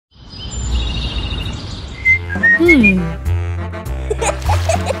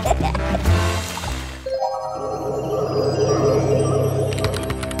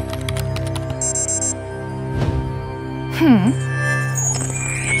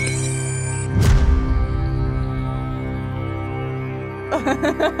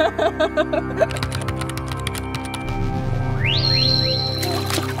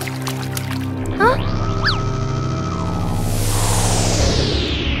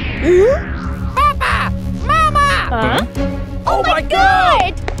Papa! Mama! Huh? Oh my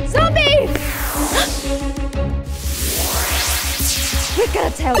God! Zombie! We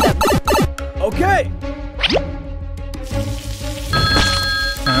gotta tell them. Okay.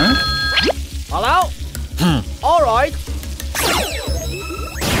 Huh? Hello? All right.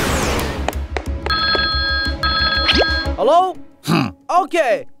 Hello?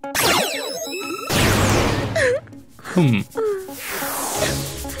 Okay.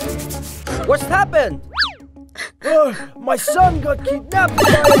 What's happened? My son got kidnapped by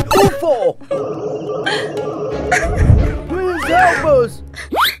an UFO. Please help us.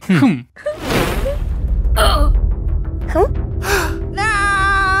 No!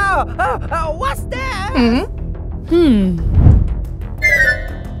 What's that?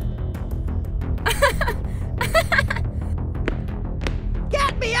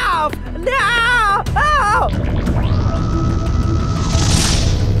 Get me off! No! Oh!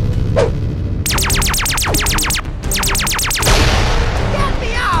 Get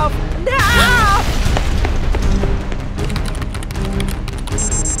me off! No!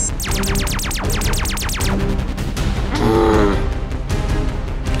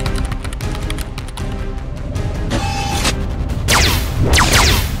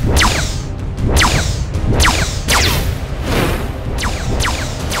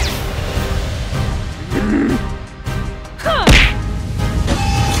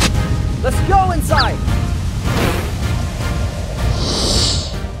 Let's go inside!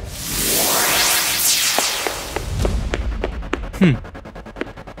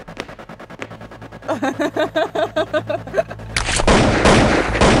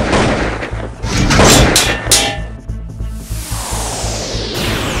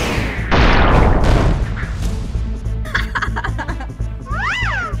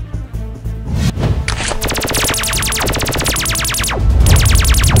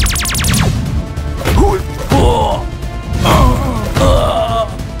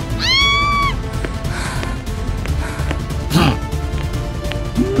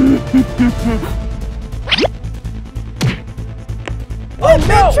 Oh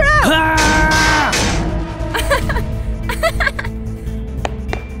no!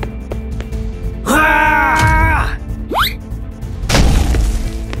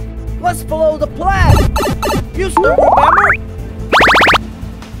 Let's follow the plan! You still remember?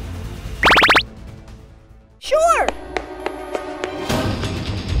 Sure!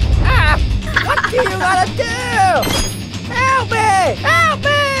 Ah! What do you gotta do? Help me! Help me!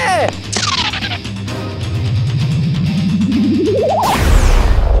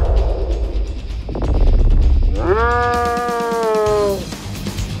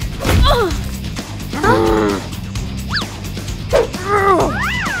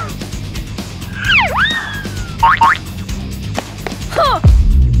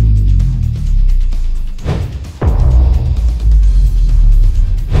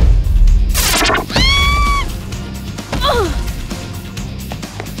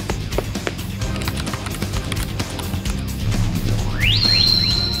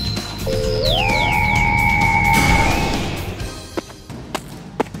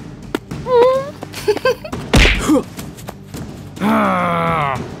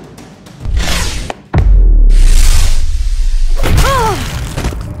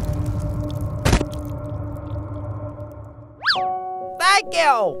 Thank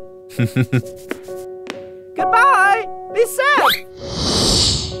you! Goodbye! Be safe!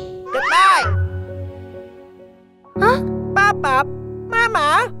 Goodbye! Huh? Papa! Mama!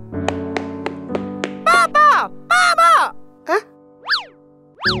 Papa! Mama! Huh?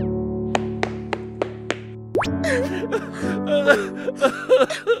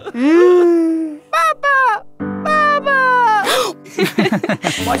 Papa! Mama!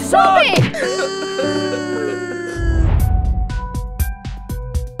 My son!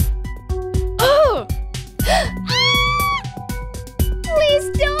 Oh! Please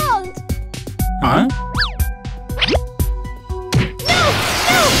don't! Huh? No!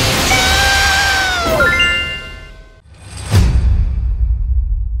 No! No!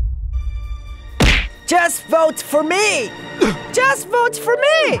 Just vote for me! Just vote for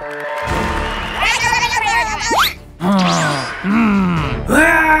me!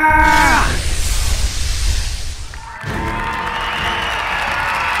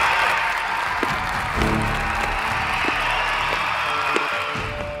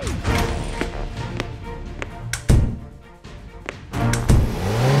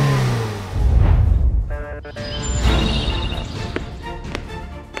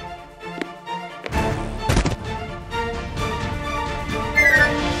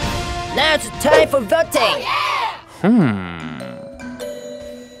 Time for voting.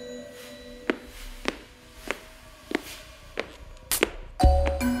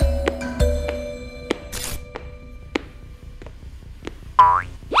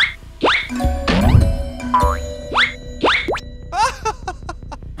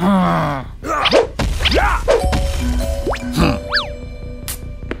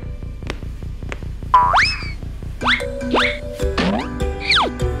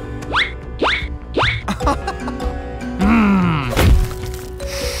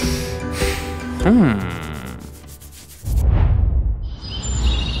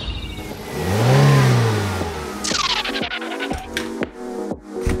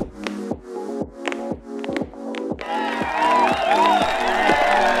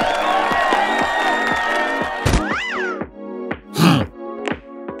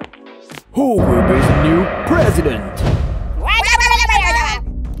 Who will be the new president?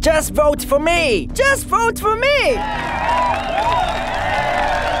 Just vote for me! Just vote for me!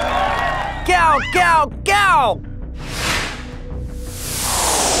 Go, go, go!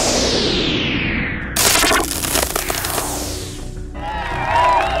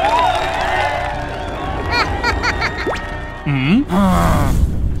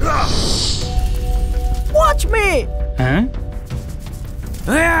 Watch me! Huh?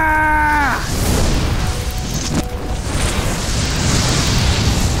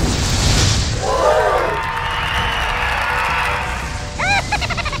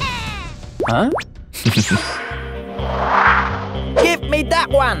 Huh? Give me that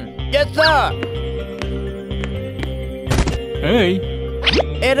one! Yes, sir! Hey.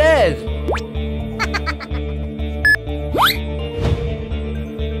 It is!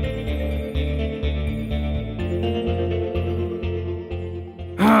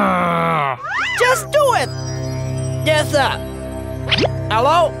 Just do it! Yes, sir!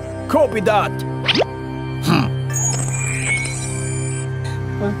 Hello? Copy that.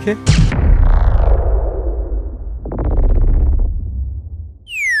 Okay.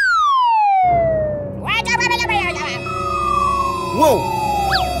 Whoa!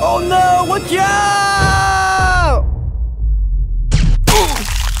 Oh no! Watch out!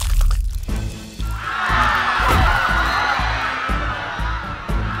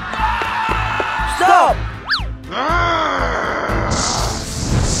 Stop!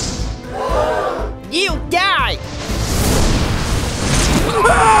 You die!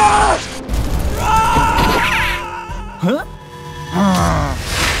 Huh?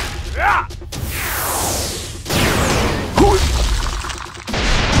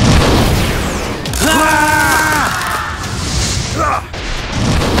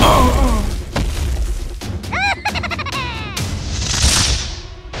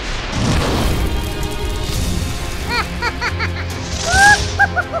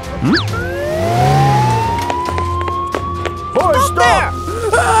 Stop there!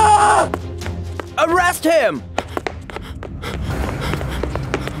 Arrest him!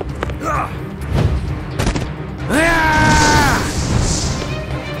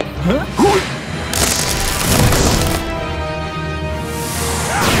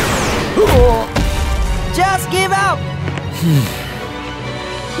 Just give up!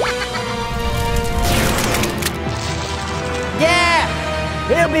 Yeah!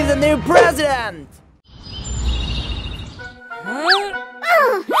 He'll be the new president!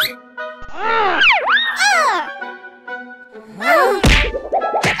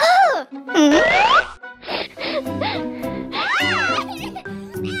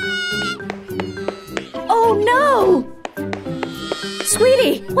 Oh no!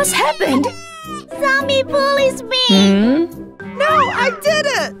 Sweetie, what's happened? Zombie bullies me! No, I did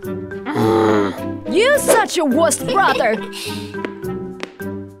it! You're such a worst brother!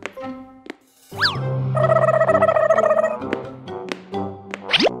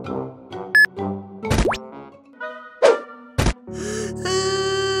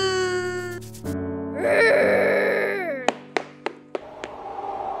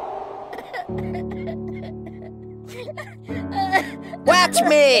 Watch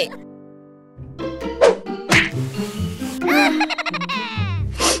me!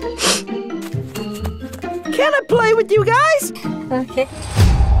 Can I play with you guys? Okay.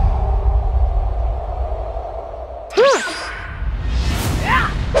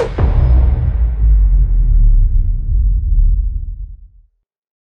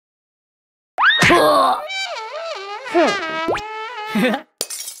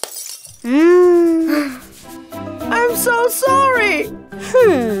 I'm so sorry!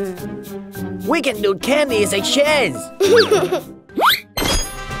 We can do candy as exchange!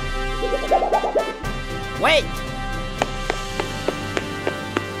 Wait!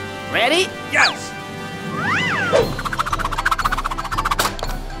 Ready? Yes!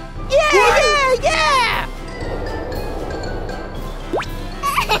 Yeah, yeah, yeah!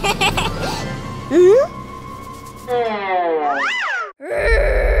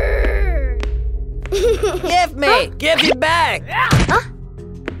 Give me! Give it back!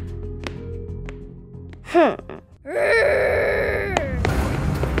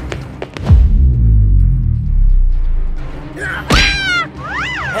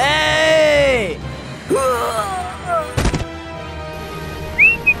 Hey!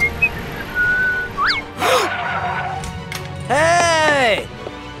 Hey!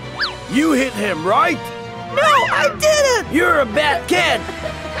 You hit him, right? No, I didn't! You're a bad kid.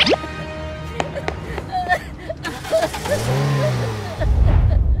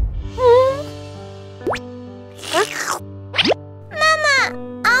 Mama,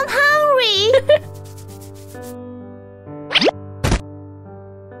 I'm hungry.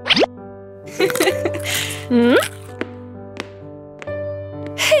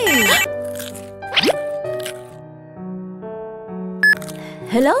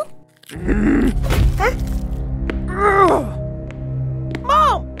 Hello?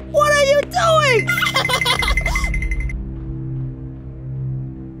 Mom, what are you doing?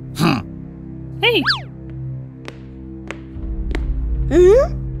 Hey!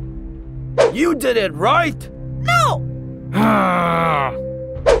 You did it, right? No!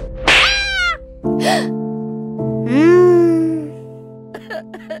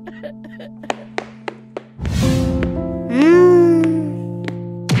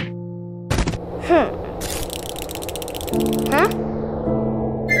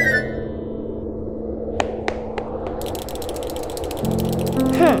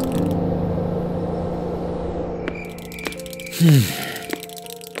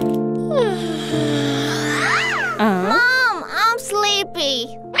 Mom, I'm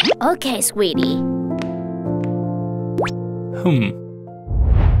sleepy. Okay, sweetie.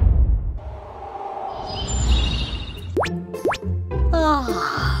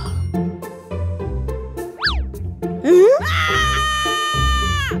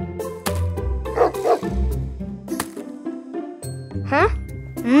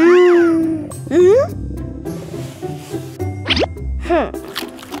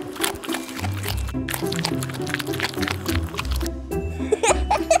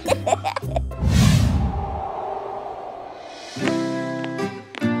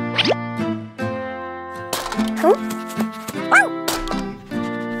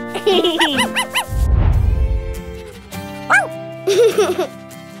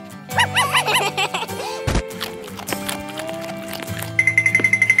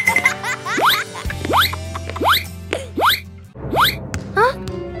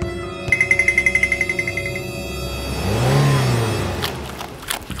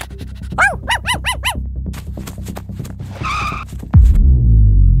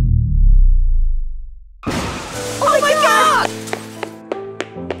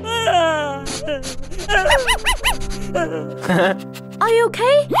 Are you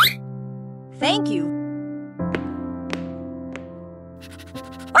okay? Thank you.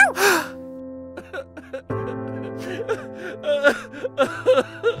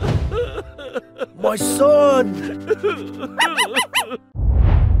 My son!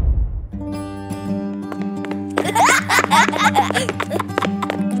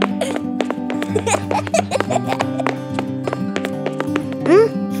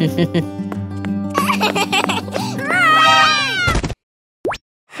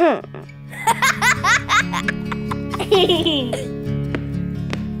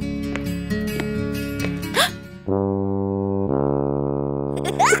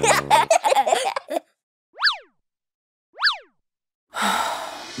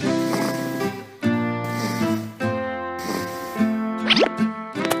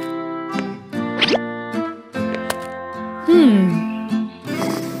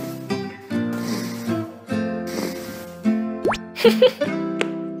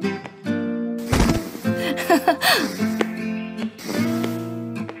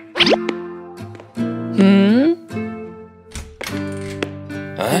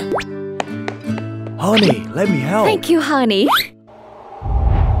 Honey, let me help. Thank you, honey.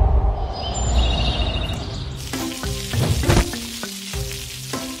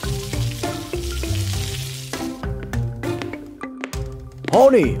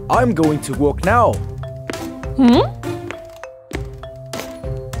 Honey, I'm going to work now.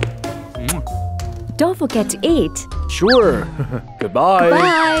 Don't forget to eat. Sure. Goodbye.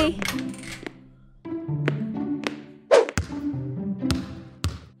 Bye.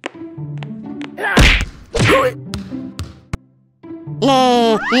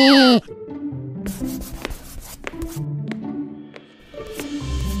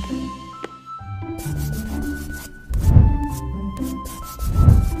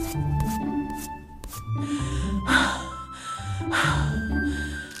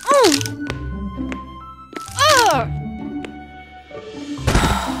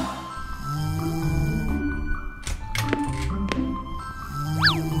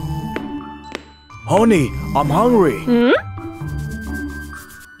 Honey, I'm hungry.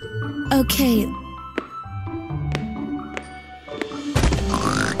 Okay.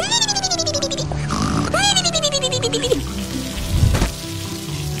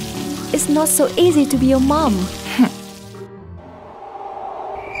 It's not so easy to be your mom.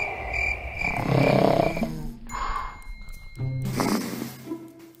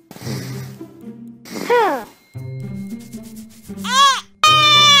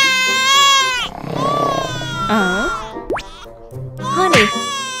 Honey,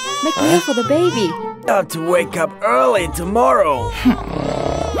 make meal for the baby. I have to wake up early tomorrow.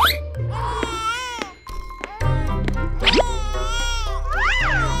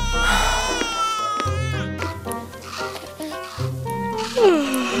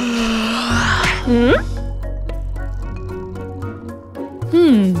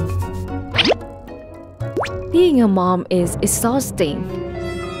 Being a mom is exhausting.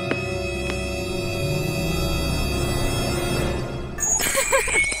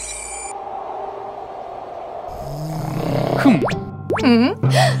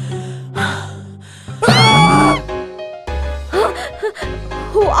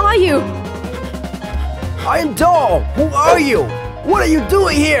 Who are you? I am Doll. Who are you? What are you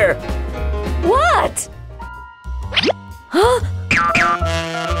doing here? What?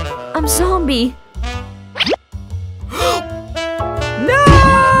 I'm zombie. No!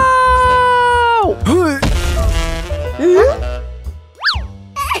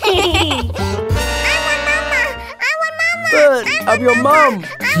 But I'm your mom.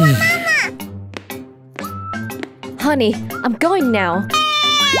 Honey, I'm going now.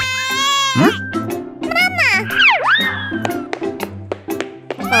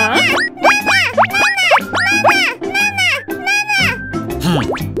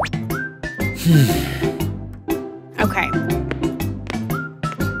 Okay.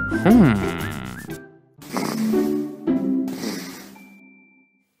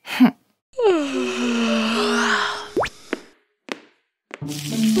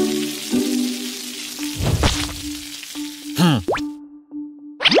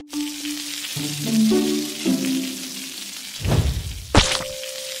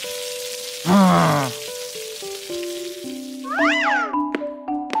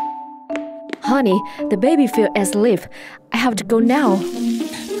 Honey, the baby feels asleep. I have to go now.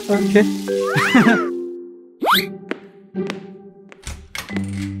 Okay.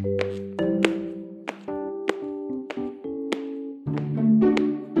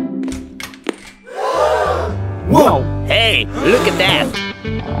 Whoa! Hey, look at that.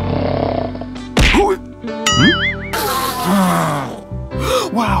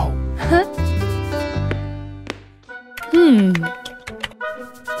 Wow.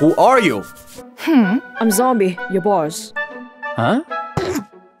 Who are you? I'm zombie, your boss. Huh?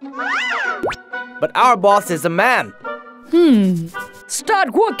 But our boss is a man.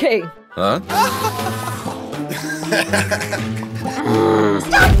 Start working. Huh?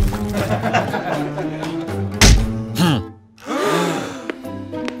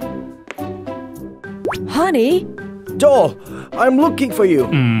 Honey, Doll, I'm looking for you.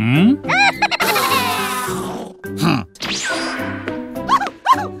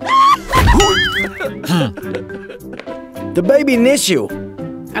 The baby needs you.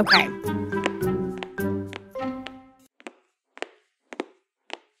 Okay.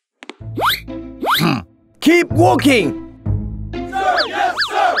 Keep walking.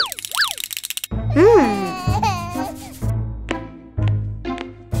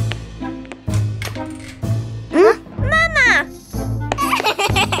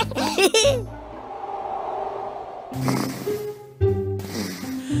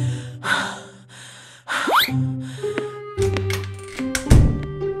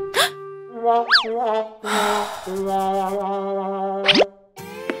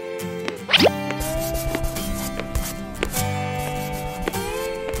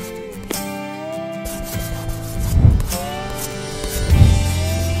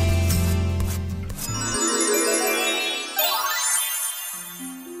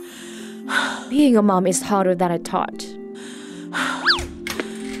 being a mom is harder than I thought.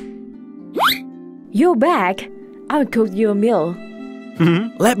 You're back. I'll cook you a meal.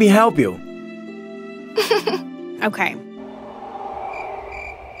 Let me help you. Okay.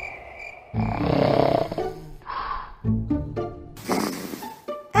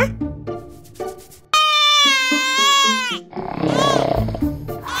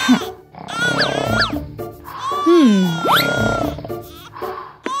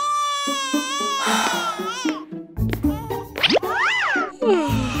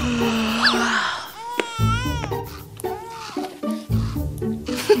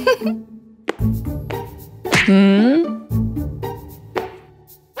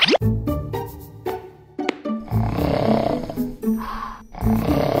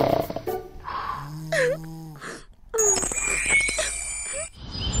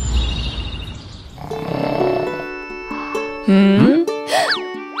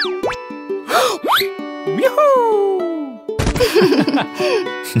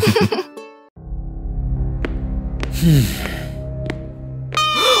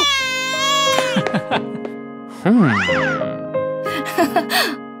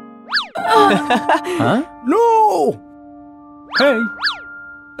 Huh? No! Hey!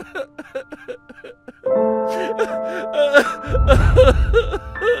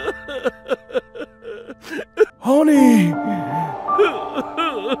 Honey!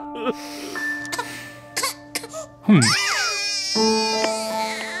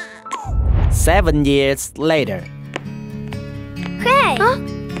 7 years later. Hey.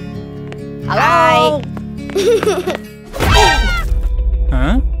 Hi.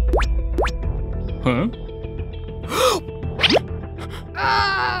 Huh? Huh?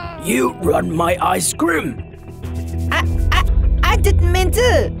 You run my ice cream! I didn't mean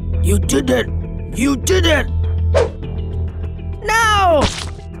to. You did it! You did it! No.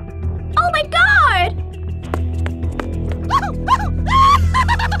 Oh my god!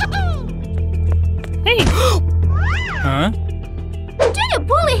 Hey. Huh? Did you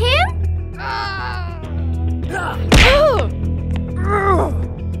bully him?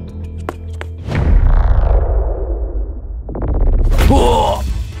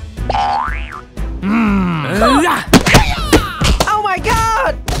 Oh my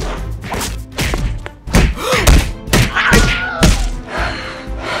god.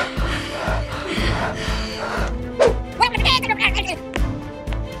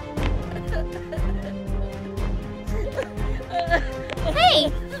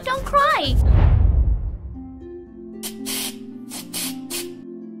 Hey, don't cry.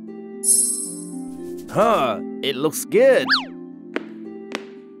 Huh, it looks good.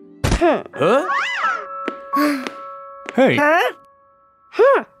 Huh? Hey! Huh?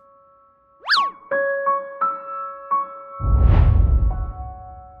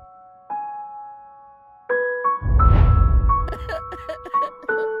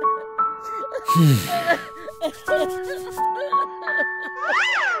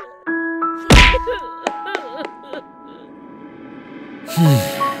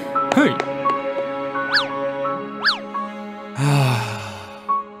 Hey!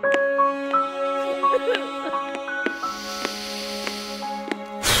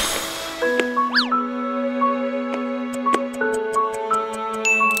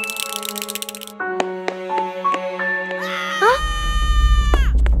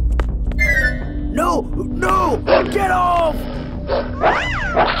 No! No! Get off!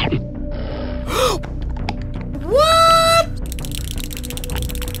 What?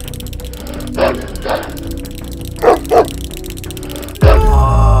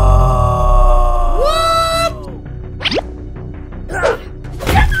 What?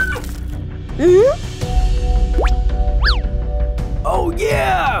 Oh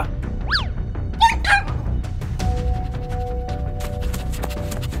yeah!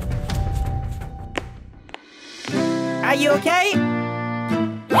 Are you okay?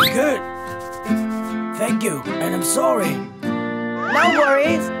 I'm good. Thank you, and I'm sorry. No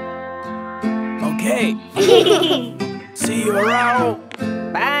worries. Okay. See you around.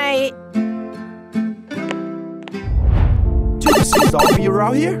 Bye. Did you see zombie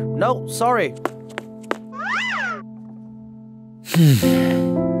around here? No, sorry.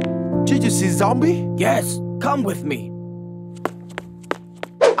 Did you see zombie? Yes, come with me.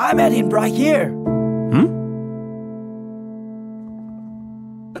 I met him right here.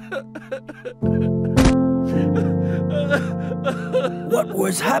 What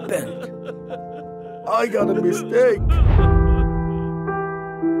was happened? I got a mistake.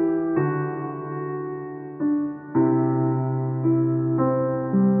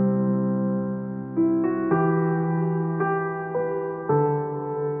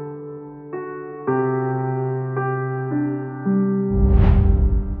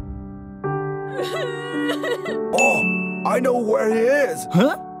 Oh, I know where he is.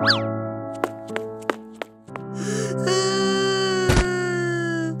 Huh?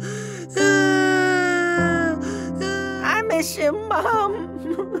 I miss you, Mom.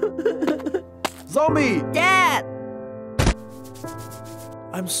 Zombie! Dad,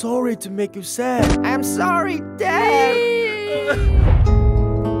 I'm sorry to make you sad. I'm sorry, Dad.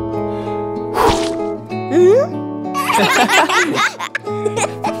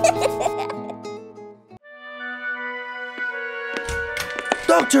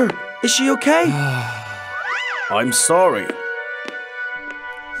 Doctor, is she okay? I'm sorry.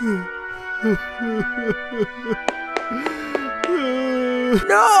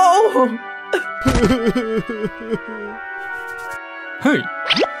 No! Hey!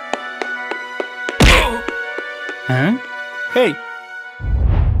 Huh? Hey!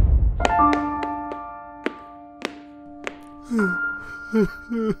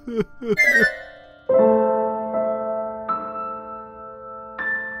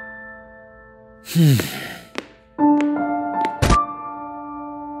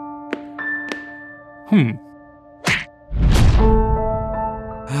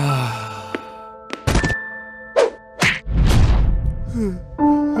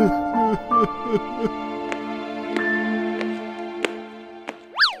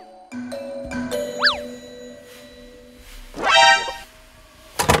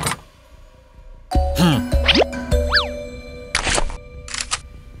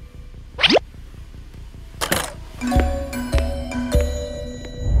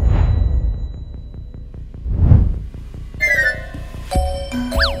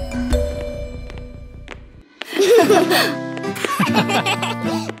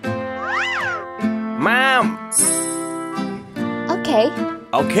 Mom! Okay.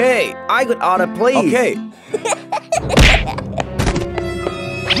 Okay, I could order, please. Okay.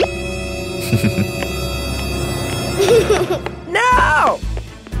 No!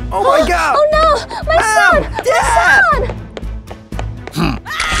 Oh my God! Oh no! My Mom! son! Dad! My son!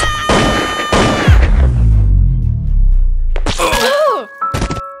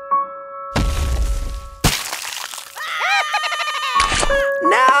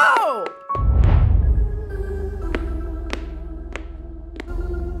 No!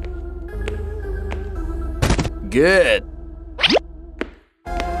 Good.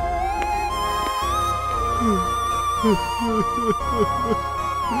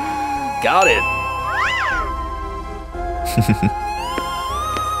 Got it.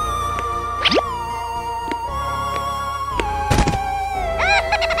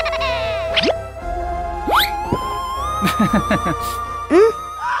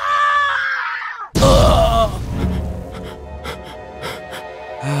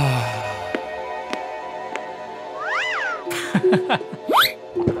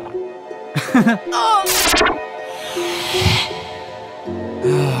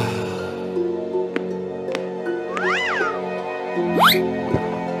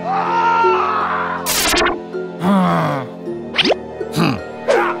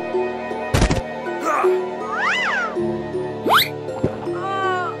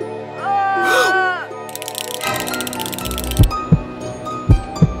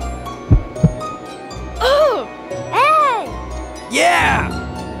 Yeah!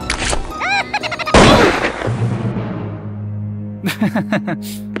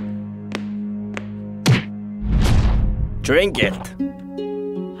 Drink it.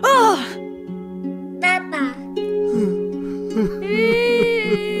 Papa.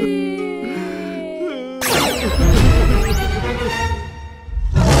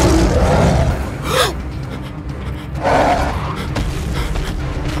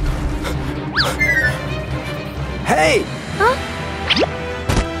 Hey! Huh?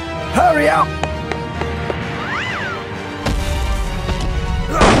 Hurry up!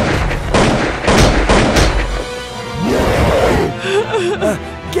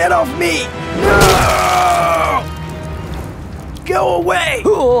 Get off me! No! Go away!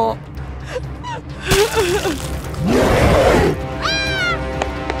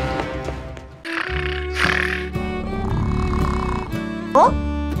 Huh?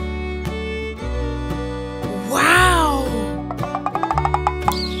 Wow!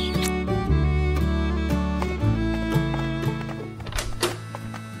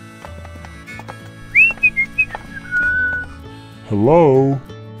 Hello?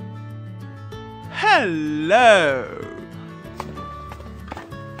 Hello!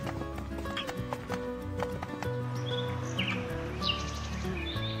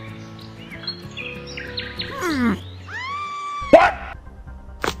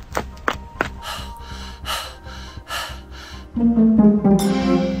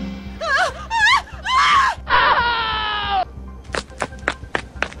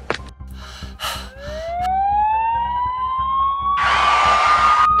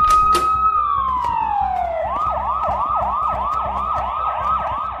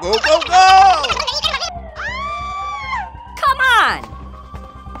 Go, go, go! Come on!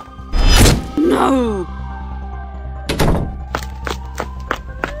 No!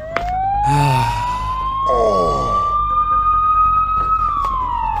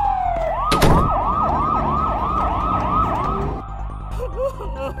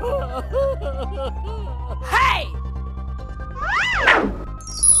 Hey!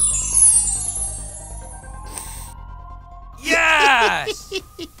 Yes!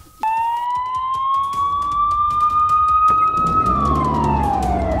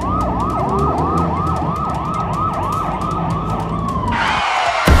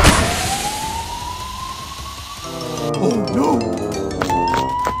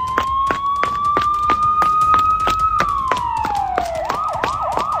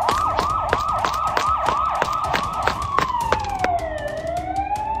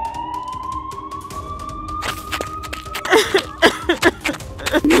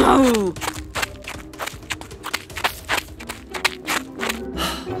 No!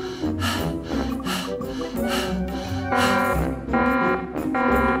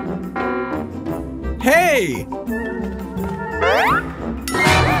 Hey!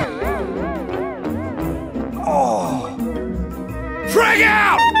 Oh! Frag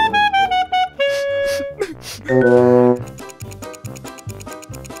out!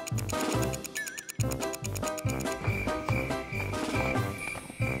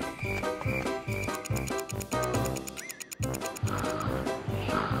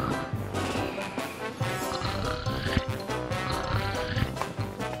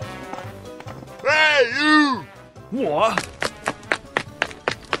 Hey, you! 我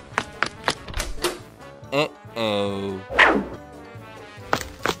Uh-oh.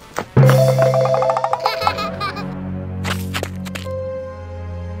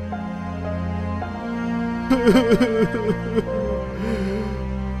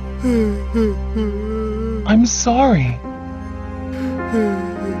 I'm sorry.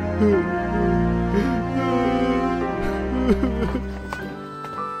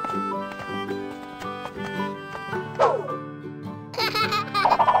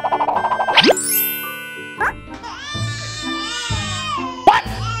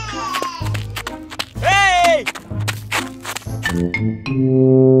 Hey!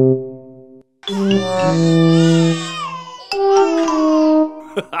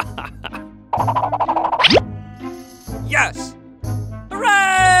 Yes!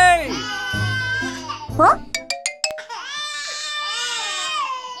 Hooray! Huh?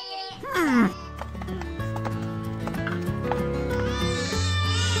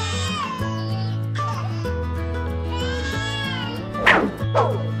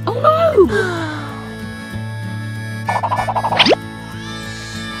 Oh no!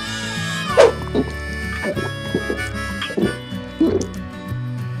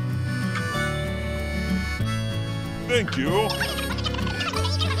 Thank you.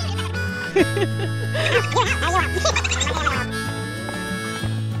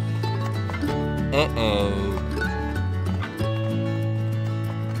 Uh-oh.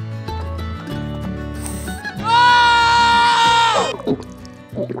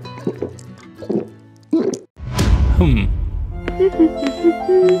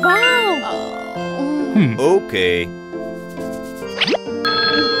 Wow! Okay.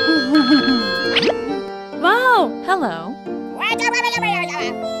 Wow, hello.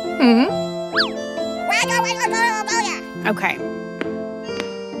 Hmm? Okay.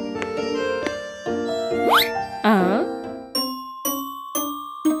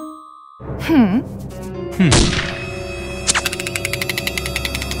 Hmm?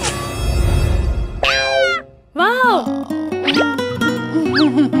 Wow!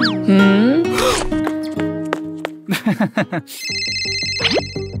 Hmm?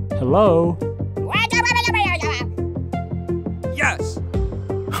 Hello? Yes!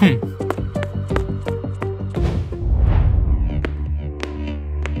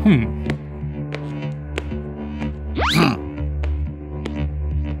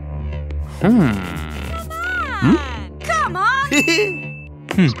 Come on!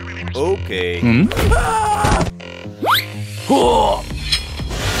 Okay.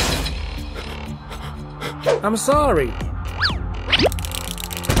 I'm sorry.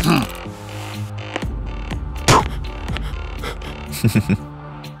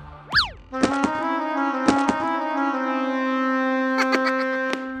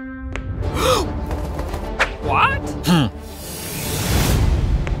 What?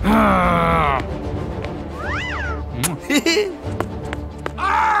 Hey!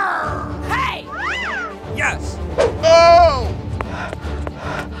 Yes! Oh!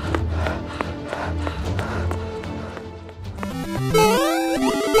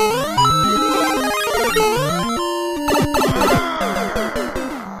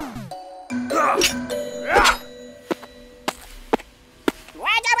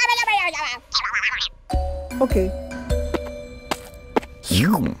 Okay.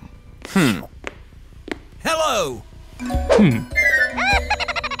 Hello!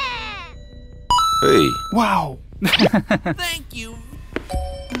 Hey. Wow. Thank you.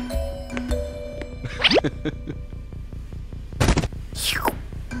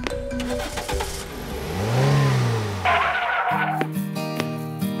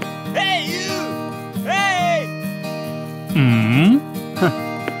 Hey, you! Hey!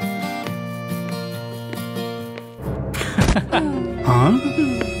 Huh?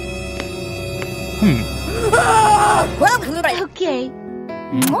 Okay.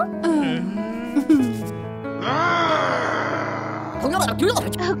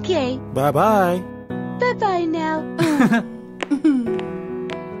 Okay. Bye-bye. Bye-bye now.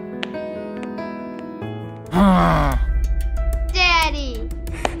 Daddy.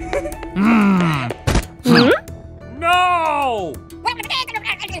 No!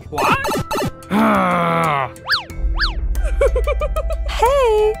 What?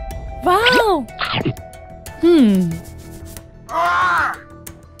 Hey! Wow!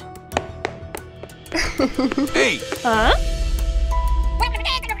 Hey! Huh?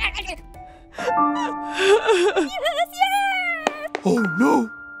 Oh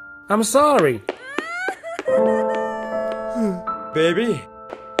no! I'm sorry. Baby.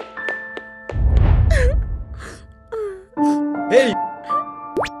 Hey!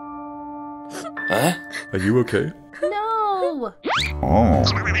 Huh? Are you okay? No! Oh.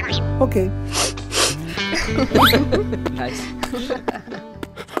 Okay. Nice.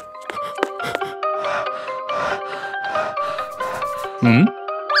 Hmm?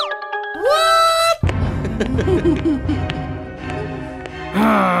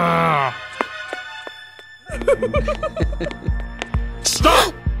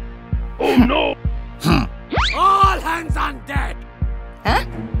 Stop! Oh no! All hands on deck!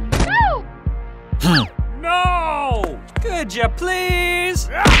 No! Could you please?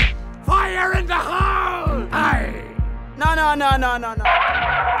 Fire in the hole! Aye! No.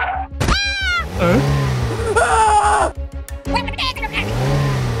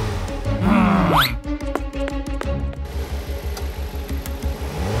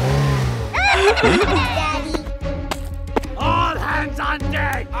 All hands on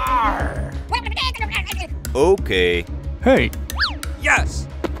deck! Arr! Okay. Hey! Yes!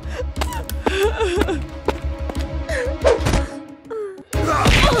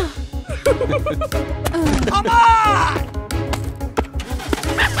 Come on!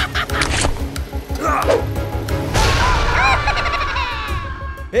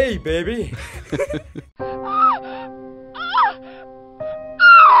 Hey, baby.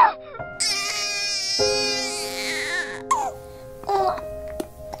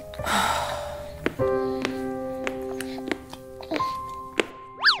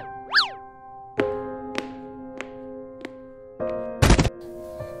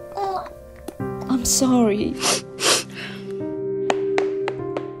 I'm sorry.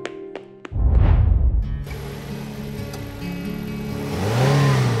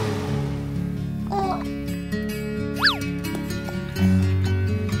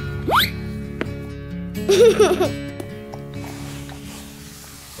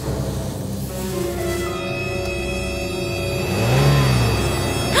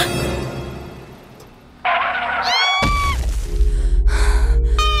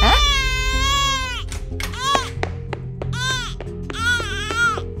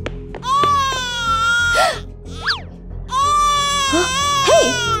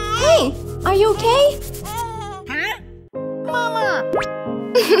 Hey! Are you okay? Mama.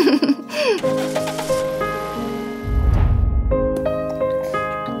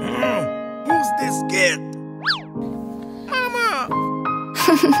 Who's this kid?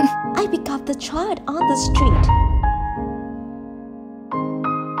 I picked up the child on the street.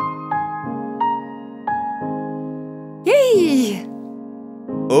 Yay!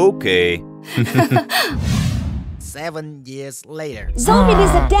 Okay. 7 years later. Zombie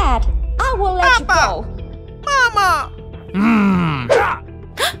is a dad. I will let you go. Mama!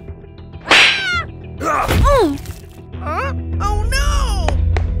 Oh no!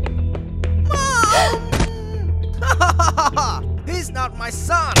 Mom! He's not my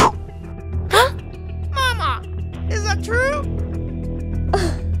son! Huh? Mama! Is that true?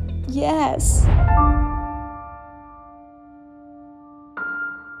 Yes.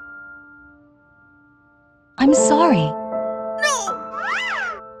 I'm sorry. No!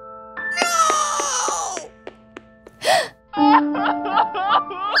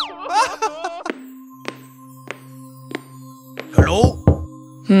 Hello?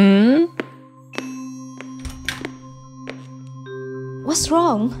 What's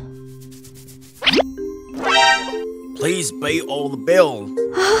wrong? Please pay all the bills.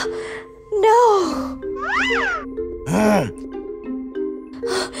 No!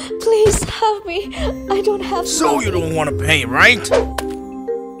 Please help me. I don't have So money. you don't want to pay, right?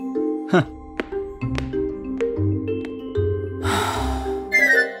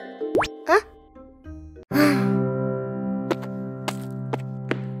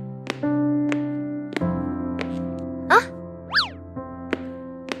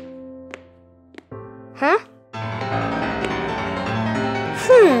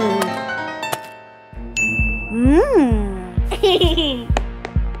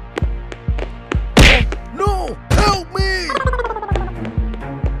 No! Help me!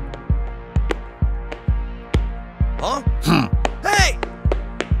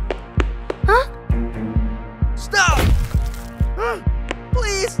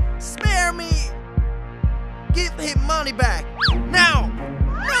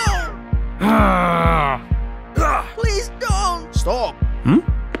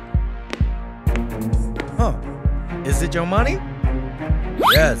 Huh. Is it your money?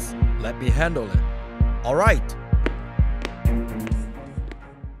 Yes, let me handle it. All right.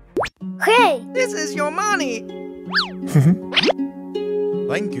 Hey! This is your money.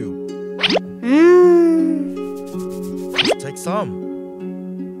 Thank you. Take some.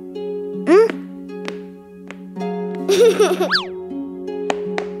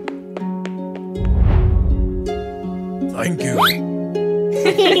 Thank you.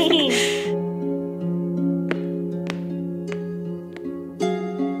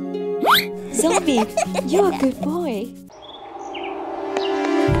 Zombie, you're a good boy.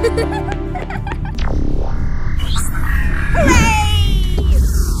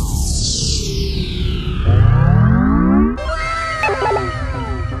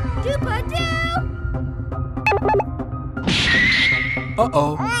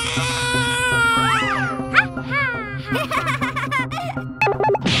 Uh-oh.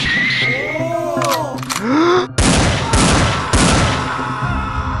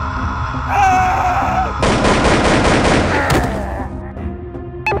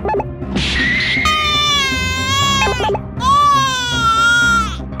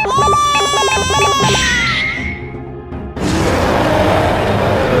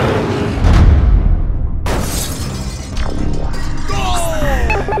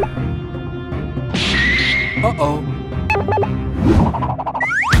 Uh-oh.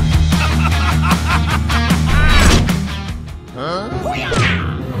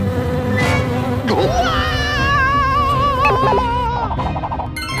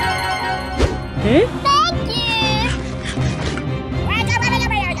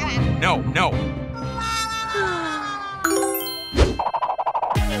 No, no.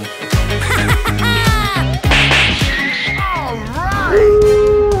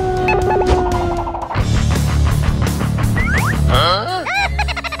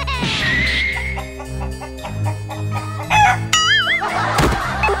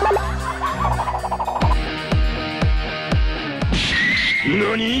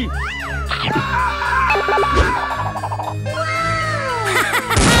 NANI?!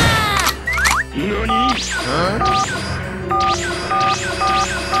 NANI?!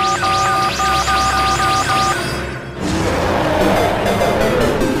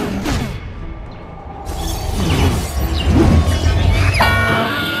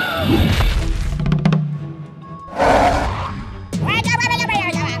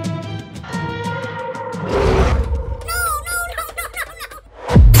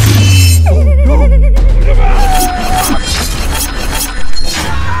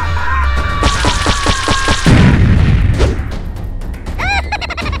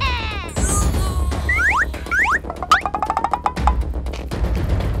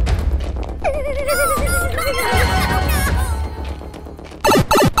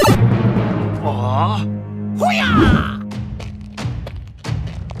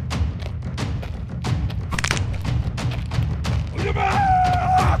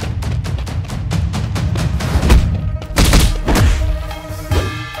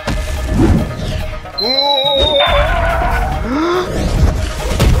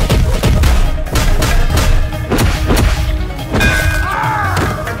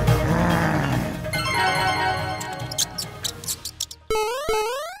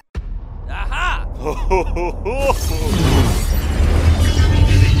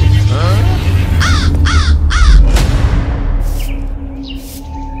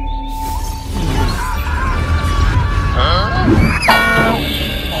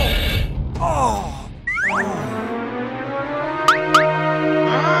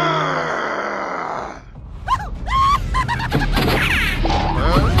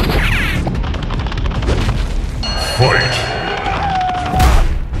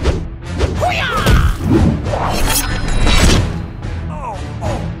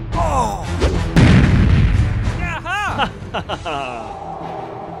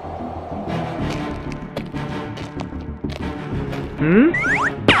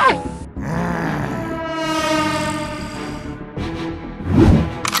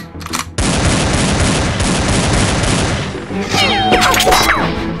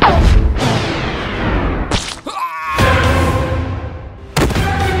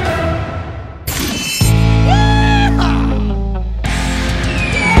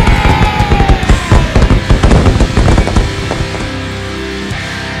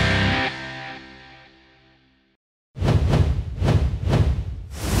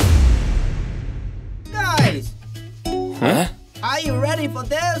 For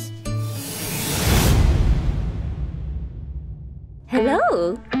this?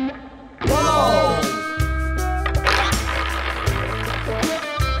 Hello. Whoa!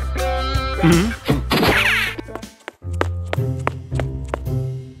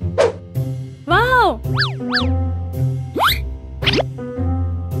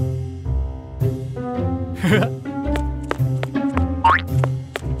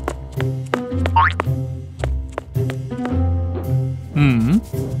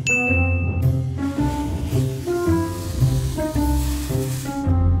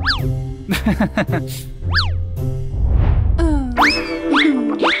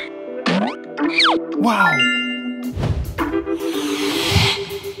 Wow.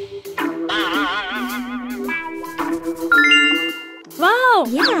 Wow.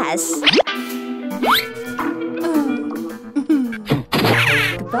 Yes.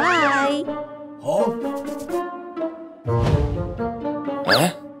 Goodbye. Huh?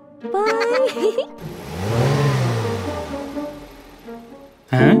 Bye.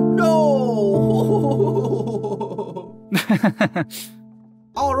 Huh? No.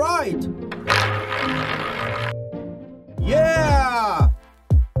 All right. Yeah.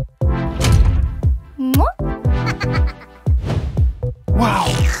 Wow.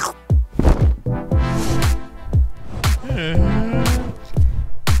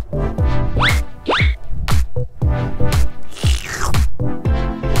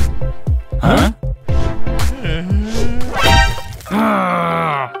 Huh?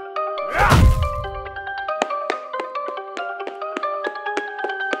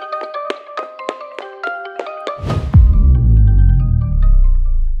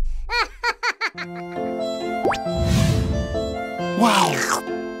 Wow.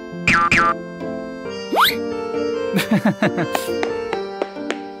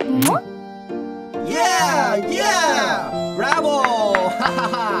 Yeah, yeah. Bravo.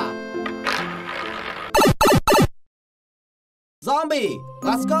 Zombie,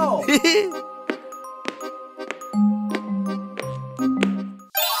 let's go.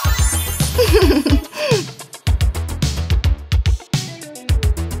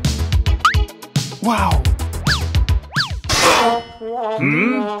 Wow.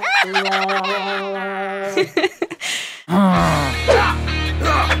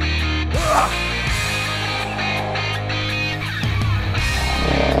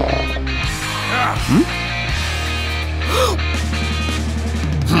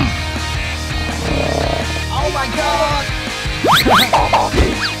 Oh my God.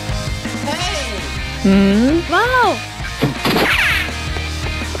 Hey. Wow.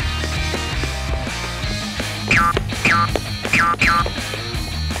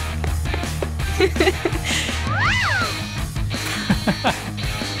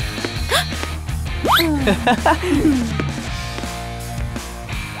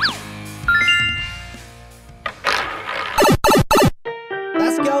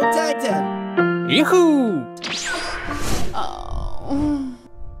 Let's go, Titan. Yahoo!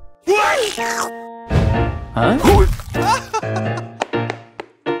 Huh?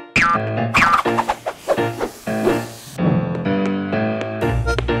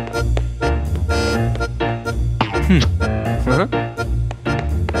 Huh?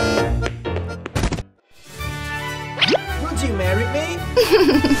 Would you marry me?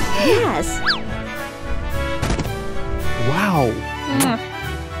 Yes. Wow.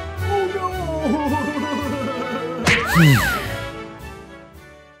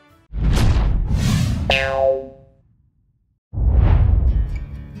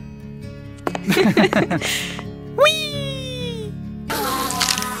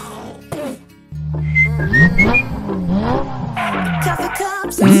 Coffee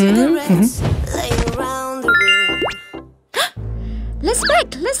cups and cigarettes laying around the room. Let's back.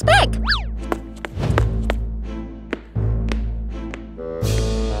 Let's back.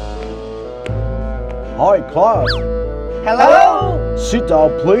 Hi, class. Hello. Sit down,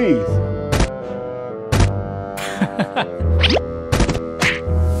 please.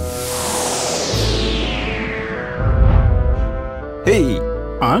 Hey.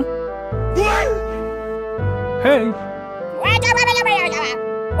 Huh? Hey.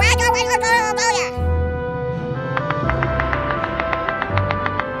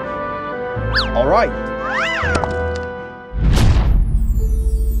 All right.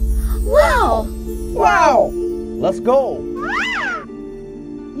 Wow. Wow. Let's go.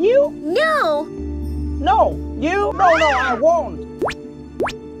 You? No. No. You? No, I won't.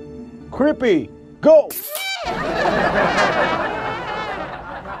 Creepy. Go.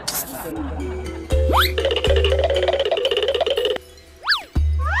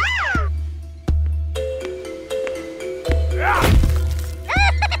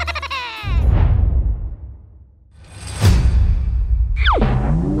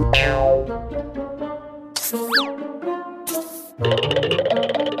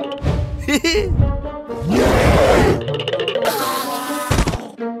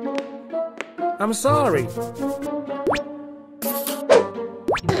 I'm sorry.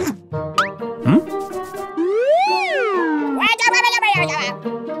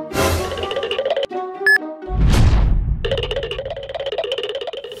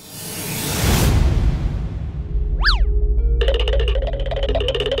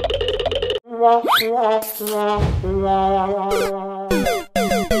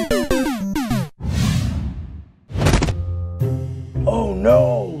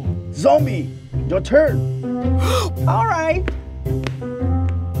 Your turn. All right.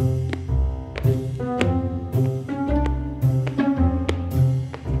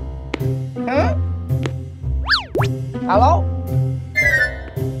 Huh? Hello?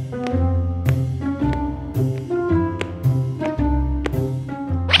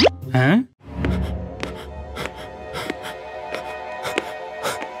 Huh?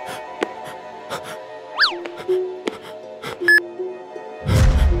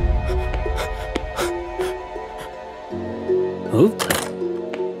 Oops.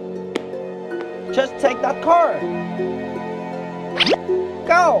 Just take that card.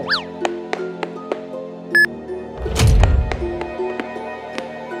 Go.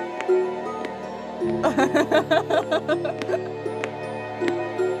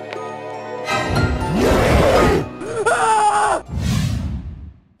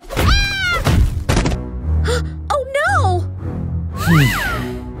 Oh no!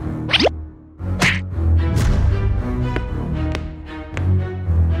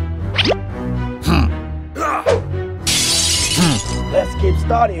 Let's keep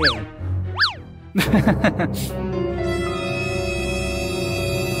studying.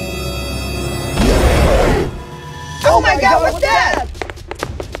 Oh my God, what's that?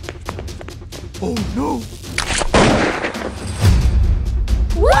 Oh no!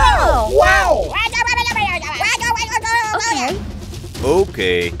 Whoa! Wow!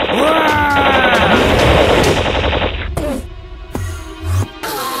 Okay. Okay.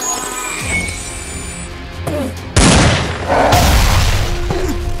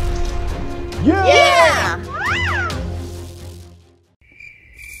 Yeah!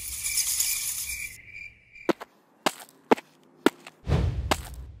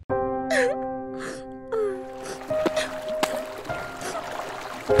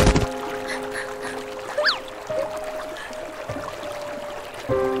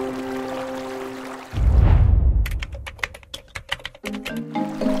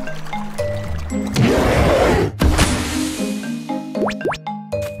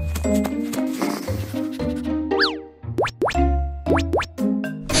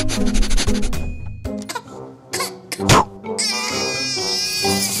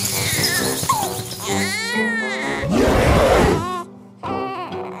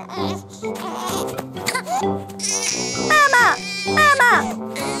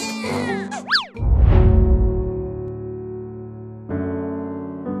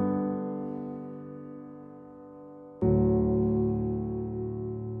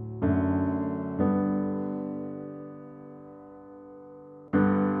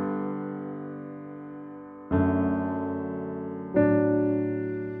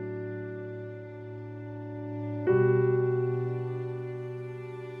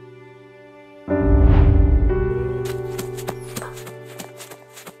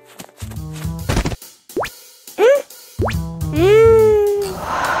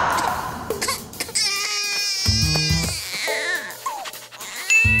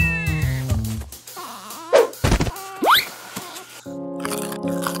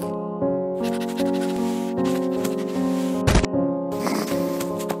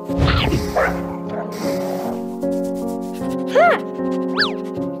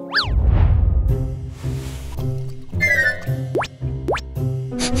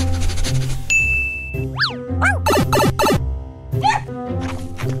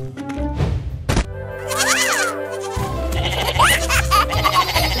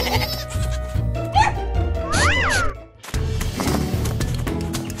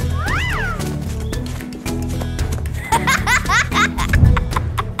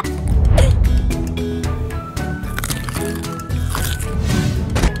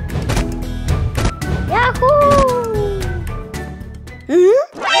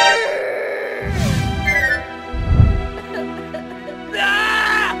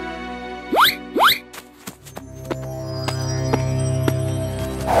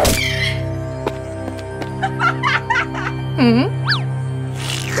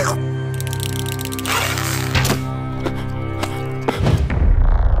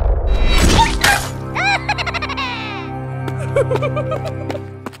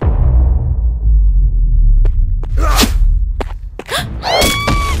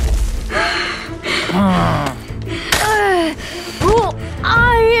 Who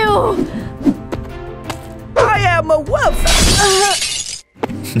are you? I am a wolf!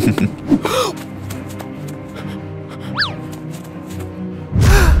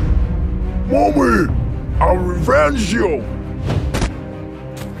 Mommy, I'll revenge you!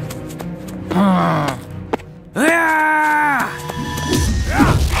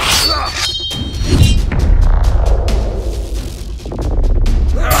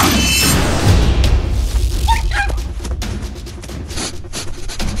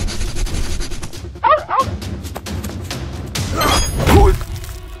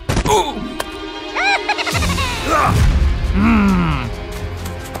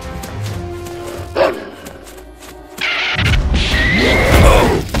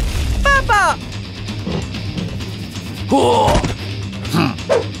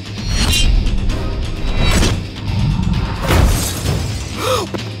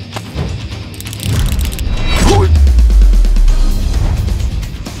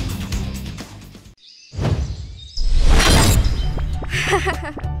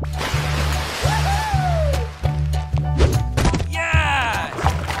 Yeah!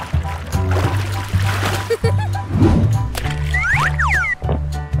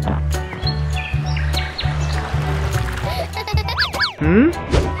 Hmm?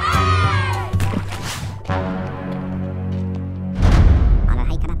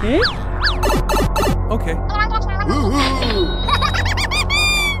 Okay.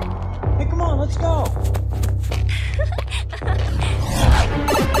 Hey, come on, let's go.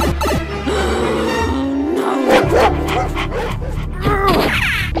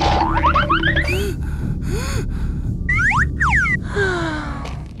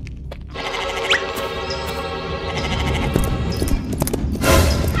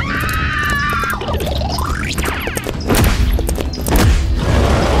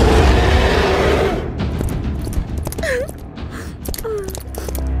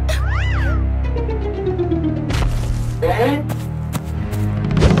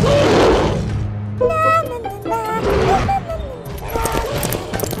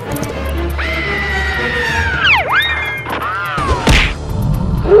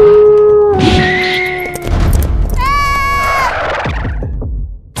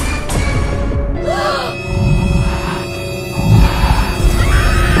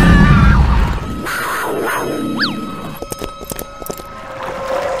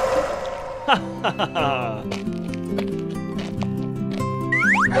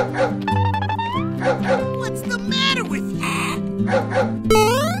 What's the matter with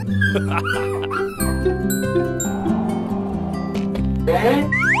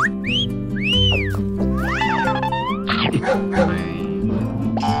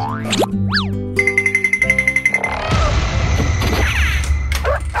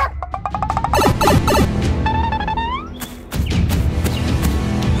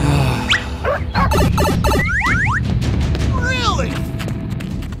Really?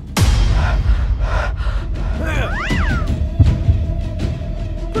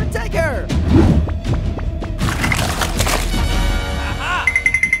 Protect her!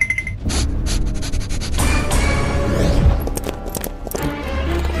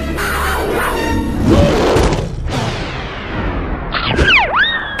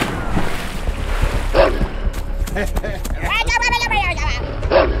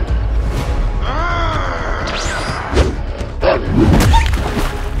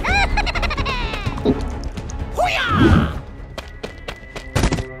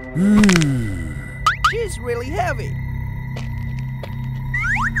 She's really heavy.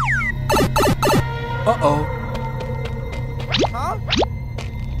 Uh-oh. Huh?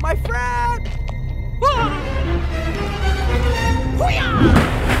 My friend!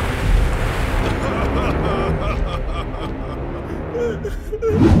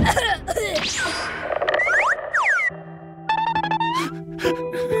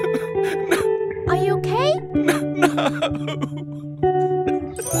 Are you okay?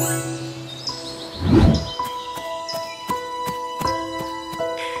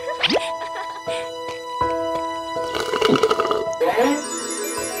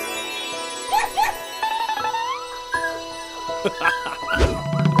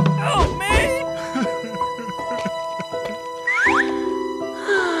 Oh, me!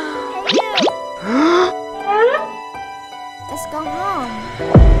 Let's go home.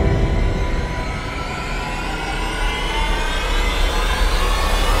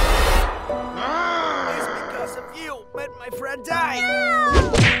 It's because of you that my friend died.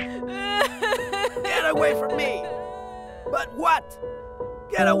 Get away from me. But what?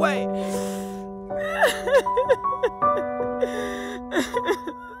 Get away.